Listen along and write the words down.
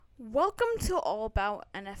Welcome to All About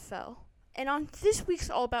NFL. And on this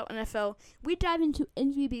week's All About NFL, we dive into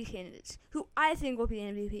MVP candidates, who I think will be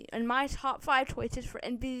MVP, and my top 5 choices for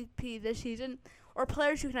MVP this season, or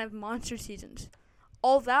players who can have monster seasons.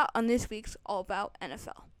 All that on this week's All About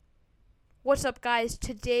NFL. What's up, guys?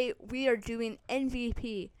 Today we are doing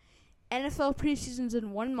MVP. NFL preseasons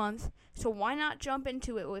in 1 month, so why not jump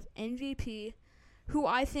into it with MVP, who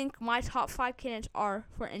I think my top 5 candidates are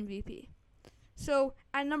for MVP. So,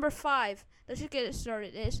 at number 5, let's just get it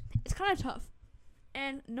started. It's kind of tough.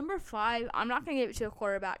 And number 5, I'm not going to give it to a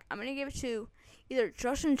quarterback. I'm going to give it to either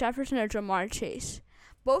Justin Jefferson or Jamar Chase.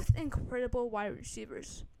 Both incredible wide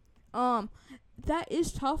receivers. That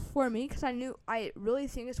is tough for me because I really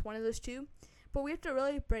think it's one of those two. But we have to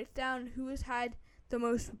really break down who has had the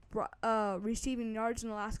most receiving yards in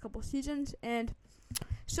the last couple seasons. And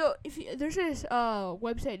so there's this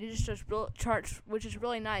website that just does charts, which is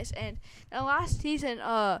really nice. And in the last season,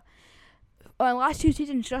 last 2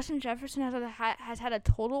 seasons, Justin Jefferson has had a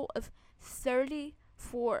total of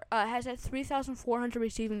 3,400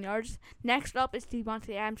 receiving yards. Next up is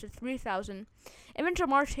Devontae Adams at 3,000. And then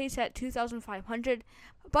Jamar Chase at 2,500.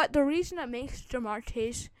 But the reason that makes Jamar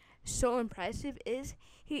Chase so impressive is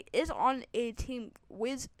he is on a team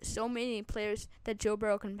with so many players that Joe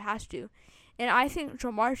Burrow can pass to. And I think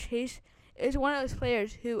Jamar Chase is one of those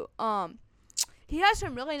players who, he has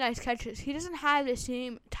some really nice catches. He doesn't have the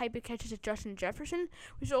same type of catches as Justin Jefferson,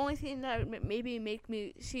 which is the only thing that would maybe make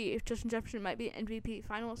me see if Justin Jefferson might be MVP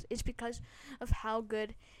finals is because of how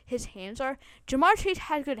good his hands are. Jamar Chase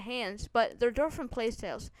has good hands, but they're different play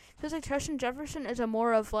styles. Feels like Justin Jefferson is a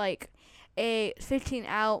more of like a 15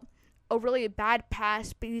 out, a really bad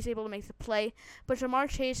pass, but he's able to make the play. But Jamar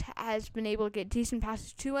Chase has been able to get decent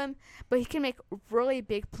passes to him, but he can make really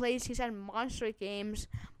big plays. He's had monster games,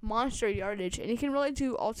 monster yardage, and he can really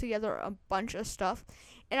do altogether a bunch of stuff.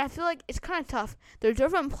 And I feel like it's kind of tough. They're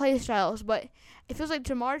different play styles, but it feels like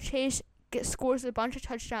Jamar Chase scores a bunch of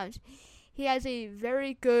touchdowns. He has a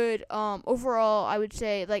very good overall, I would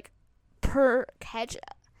say, like per catch.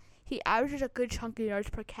 He averages a good chunk of yards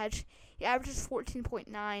per catch. He averages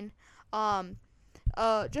 14.9.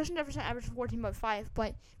 Justin Jefferson averages 14.5, but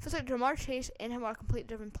it feels like Jamar Chase and him are completely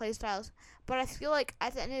different play styles. But I feel like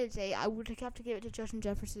at the end of the day, I would have to give it to Justin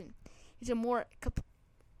Jefferson. It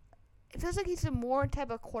feels like he's a more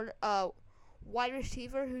type of wide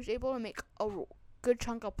receiver who's able to make a good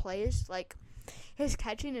chunk of plays. Like, his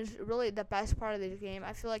catching is really the best part of the game.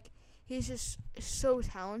 I feel like he's just so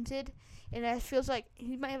talented, and it feels like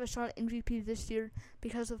he might have a shot at MVP this year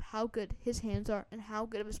because of how good his hands are and how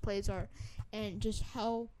good of his plays are and just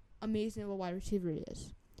how amazing of a wide receiver he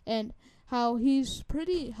is and how he's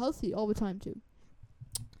pretty healthy all the time too.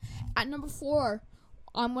 At number 4,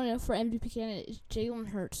 I'm going for MVP candidate is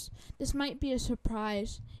Jalen Hurts. This might be a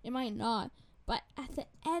surprise. It might not. But at the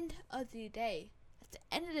end of the day,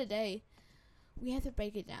 we have to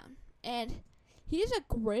break it down. And he's a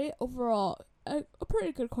great overall, a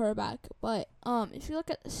pretty good quarterback. But if you look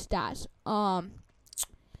at the stats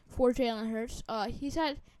for Jalen Hurts, he's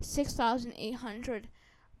had 6,800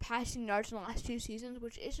 passing yards in the last 2 seasons,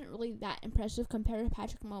 which isn't really that impressive compared to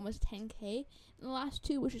Patrick Mahomes' 10K in the last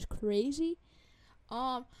 2, which is crazy.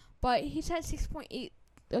 But he's had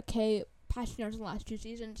 6.8K passing yards in the last 2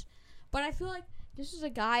 seasons. But I feel like this is a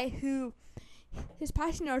guy who his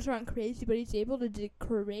passing yards aren't crazy, but he's able to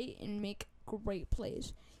create and make great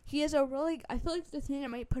plays. He has I feel like the thing that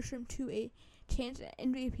might push him to a chance at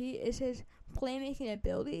MVP is his playmaking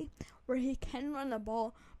ability, where he can run the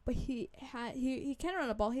ball, but he can run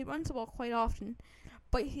the ball. He runs the ball quite often,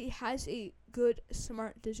 but he has a good,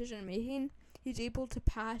 smart decision making. He's able to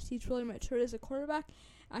pass. He's really matured as a quarterback.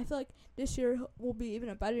 I feel like this year will be even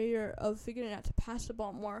a better year of figuring out to pass the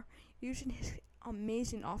ball more, using his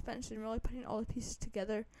amazing offense and really putting all the pieces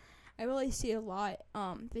together. I really see a lot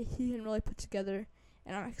that he can really put together,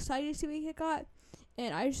 and I'm excited to see what he got.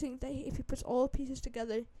 And I just think that if he puts all the pieces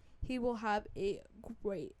together, he will have a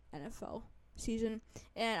great NFL season.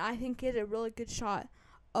 And I think he has a really good shot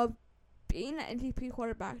of being an MVP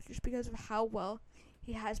quarterback just because of how well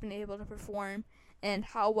he has been able to perform and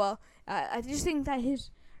how well. I just think that his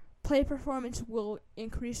play performance will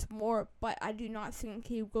increase more, but I do not think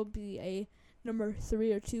he will be a number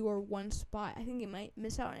 3 or 2 or 1 spot. I think he might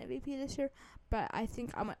miss out on MVP this year, but I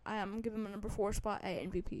think I'm giving him a number 4 spot at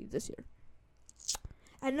MVP this year.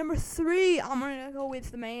 At number 3, I'm gonna go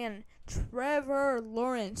with the man Trevor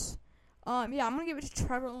Lawrence. I'm gonna give it to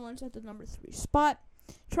Trevor Lawrence at the number 3 spot.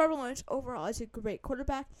 Trevor Lawrence overall is a great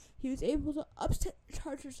quarterback. He was able to upset the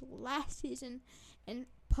Chargers last season and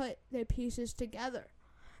put their pieces together.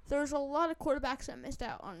 There's a lot of quarterbacks that missed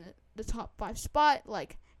out on the top 5 spot,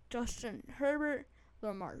 like Justin Herbert,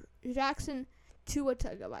 Lamar Jackson, Tua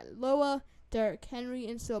Tagovailoa, Derrick Henry,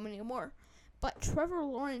 and so many more. But Trevor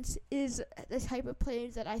Lawrence is the type of player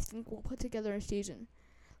that I think will put together a season.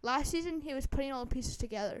 Last season, he was putting all the pieces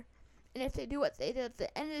together. And if they do what they did at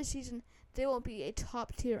the end of the season, they will be a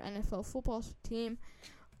top-tier NFL football team.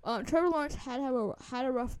 Trevor Lawrence had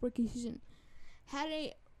a rough rookie season. He had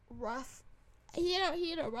a rough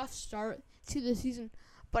start to the season.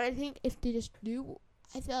 But I think if they just do,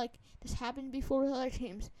 I feel like this happened before with other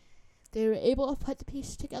teams. They were able to put the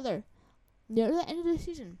pieces together near the end of the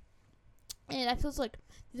season. And I feel like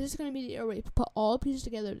this is going to be the year where they put all the pieces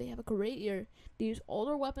together. They have a great year. They use all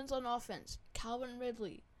their weapons on offense. Calvin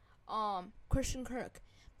Ridley, Christian Kirk,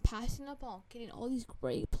 passing the ball, getting all these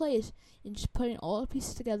great plays, and just putting all the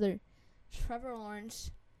pieces together. Trevor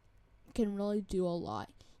Lawrence can really do a lot.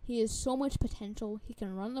 He has so much potential. He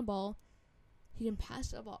can run the ball. He can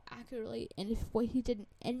pass the ball accurately. And if what he did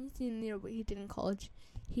anything near what he did in college,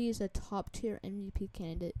 he is a top-tier MVP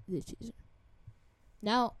candidate this season.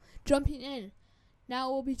 Now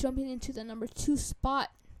we'll be jumping into the number 2 spot.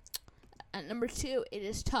 At number 2, it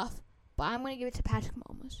is tough, but I'm going to give it to Patrick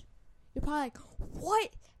Mahomes. You're probably like, what?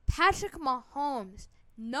 Patrick Mahomes,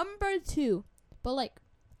 number 2. But,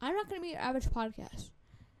 I'm not going to be your average podcast.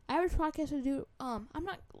 Average podcast would do, I'm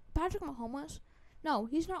not, Patrick Mahomes, no,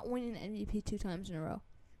 he's not winning the MVP 2 times in a row.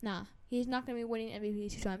 Nah, he's not going to be winning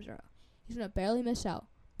MVP 2 times in a row. He's going to barely miss out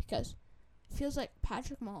because it feels like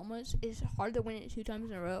Patrick Mahomes is hard to win it 2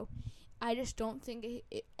 times in a row. I just don't think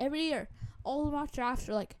every year, all the mock drafts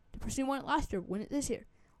are like, the person who won it last year, win it this year.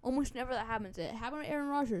 Almost never that happens. It happened with Aaron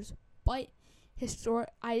Rodgers, but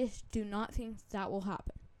I just do not think that will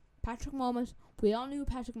happen. Patrick Mahomes, we all knew who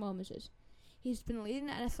Patrick Mahomes is. He's been leading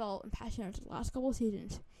the NFL in passing yards the last couple of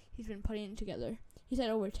seasons. He's been putting it together. He's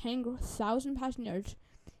had over 10,000 passing yards.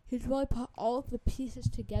 He's really put all of the pieces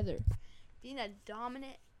together. Being a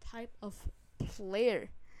dominant type of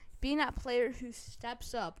player. Being that player who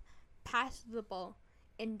steps up, passes the ball,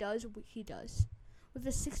 and does what he does. With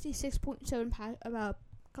a 66.7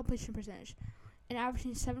 completion percentage, and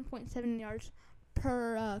averaging 7.7 yards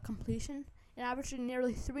per completion, and averaging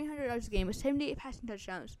nearly 300 yards a game with 78 passing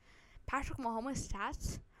touchdowns. Patrick Mahomes'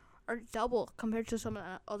 stats are double compared to some of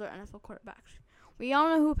the other NFL quarterbacks. We all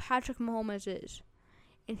know who Patrick Mahomes is,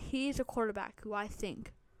 and he's a quarterback who I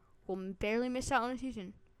think will barely miss out on the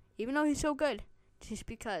season, even though he's so good, just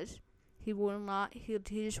because he will not. He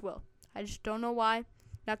just will. I just don't know why.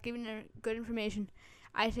 Not giving good information.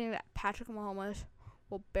 I think that Patrick Mahomes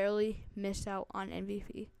will barely miss out on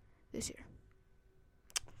MVP this year.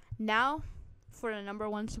 Now, for the number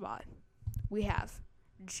 1 spot, we have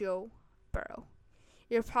Joe Burrow.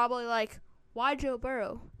 You're probably like, why Joe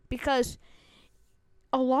Burrow? Because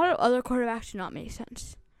a lot of other quarterbacks do not make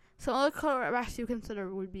sense. Some other quarterbacks you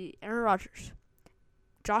consider would be Aaron Rodgers,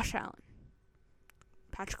 Josh Allen,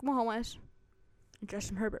 Patrick Mahomes, and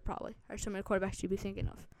Justin Herbert probably are some of the quarterbacks you'd be thinking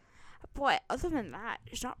of. But other than that,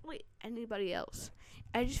 there's not really anybody else.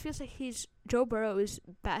 I just feel like Joe Burrow is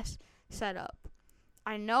best set up.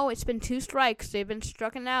 I know it's been 2 strikes. They've been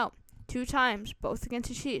stricken out 2 times, both against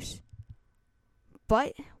the Chiefs.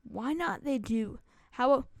 But why not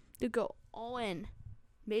how about they go all in?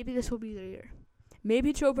 Maybe this will be their year.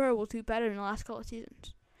 Maybe Joe Burrow will do better in the last couple of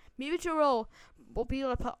seasons. Maybe Joe Burrow will be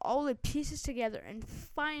able to put all the pieces together and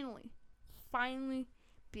finally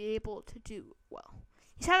be able to do well.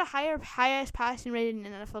 He's had a highest passing rating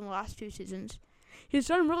in the NFL in the last 2 seasons. He's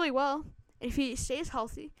done really well. If he stays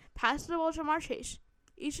healthy, passes the ball to Jamar Chase,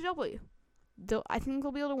 each a W. I think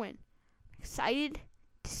they'll be able to win. Excited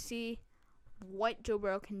to see what Joe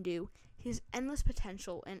Burrow can do. He has endless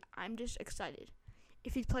potential, and I'm just excited.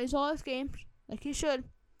 If he plays all his games like he should,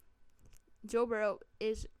 Joe Burrow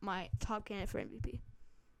is my top candidate for MVP.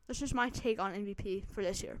 That's just my take on MVP for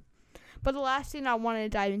this year. But the last thing I wanted to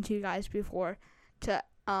dive into, you guys, before to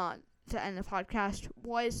end the podcast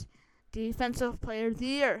was Defensive Player of the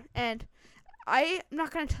Year. And I'm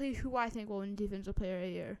not going to tell you who I think will win Defensive Player of the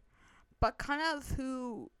Year, but kind of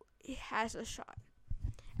who has a shot.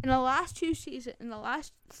 In the last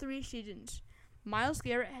 3 seasons, Myles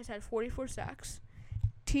Garrett has had 44 sacks,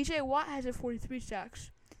 TJ Watt has had 43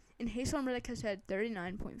 sacks, and Hassan Reddick has had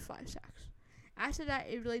 39.5 sacks. After that,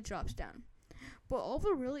 it really drops down. But all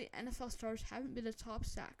the really NFL stars haven't been the top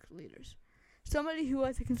sack leaders. Somebody who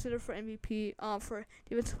I think consider for MVP, for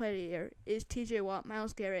Defensive Player of the Year, is TJ Watt,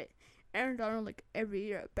 Myles Garrett, Aaron Donald, every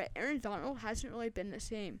year. But Aaron Donald hasn't really been the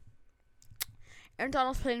same. Aaron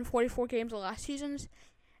Donald's played in 44 games the last seasons,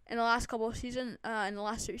 in the last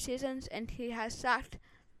 3 seasons, and he has sacked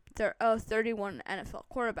 31 NFL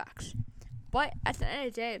quarterbacks. But at the end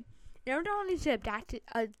of the day, Aaron Donald needs to adapt it,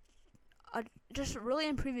 just really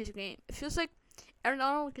improve his game. It feels like Aaron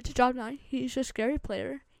Donald gets a job done. He's a scary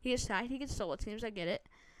player. He gets sacked. He gets solo teams. I get it.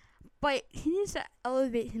 But he needs to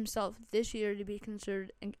elevate himself this year to be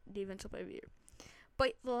considered a defensive player of the year.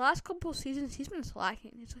 But the last couple of seasons, he's been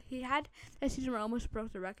slacking. He had that season where he almost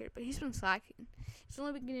broke the record, but he's been slacking. He's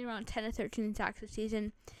only been getting around 10 to 13 sacks this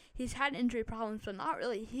season. He's had injury problems, but not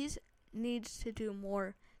really. He needs to do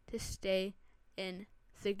more to stay in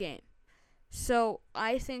the game. So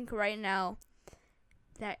I think right now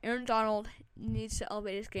that Aaron Donald needs to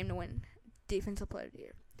elevate his game to win Defensive Player of the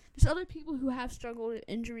Year. There's other people who have struggled with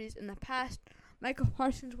injuries in the past. Michael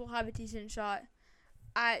Parsons will have a decent shot.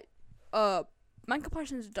 Michael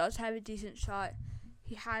Parsons does have a decent shot.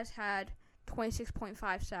 He has had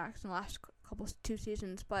 26.5 sacks in the last two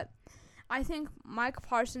seasons, but I think Michael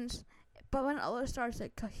Parsons, but when other stars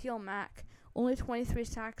like Khalil Mack, only 23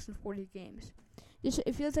 sacks in 40 games.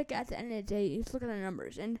 It feels like at the end of the day, you just look at the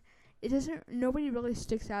numbers, and nobody really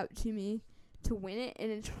sticks out to me to win it,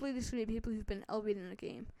 and it's really just going to be people who've been elevated in the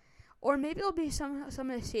game. Or maybe it'll be some of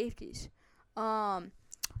the safeties.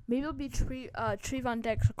 Maybe it'll be Trevon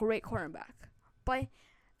Diggs, a great cornerback. But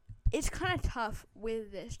it's kind of tough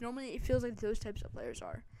with this. Normally, it feels like those types of players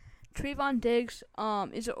are. Trevon Diggs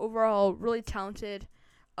is an overall really talented.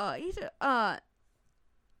 He's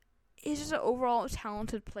just an overall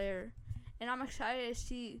talented player, and I'm excited to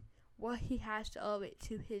see what he has to elevate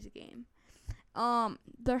to his game.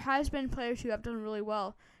 There has been players who have done really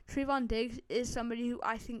well. Trevon Diggs is somebody who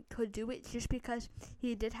I think could do it just because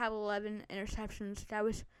he did have 11 interceptions. That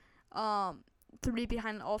was 3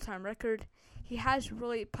 behind the all-time record. He has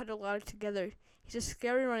really put a lot together. He's a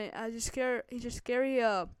scary running. He's a scary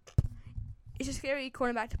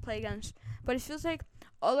cornerback to play against. But it feels like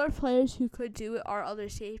other players who could do it are other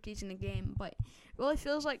safeties in the game. But it really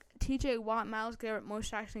feels like T.J. Watt, Myles Garrett, most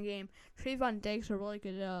sacks in the game. Trevon Diggs are really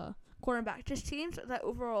good cornerback. Just teams that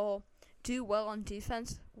overall do well on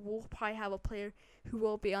defense will probably have a player who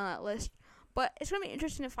will be on that list. But it's going to be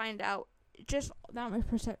interesting to find out. Just that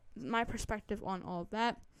my perspective on all of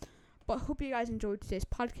that. But hope you guys enjoyed today's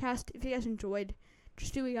podcast. If you guys enjoyed,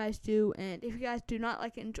 just do what you guys do. And if you guys do not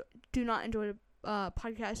like it, do not enjoy the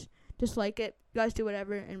podcast, dislike it. You guys do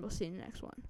whatever, and we'll see you in the next one.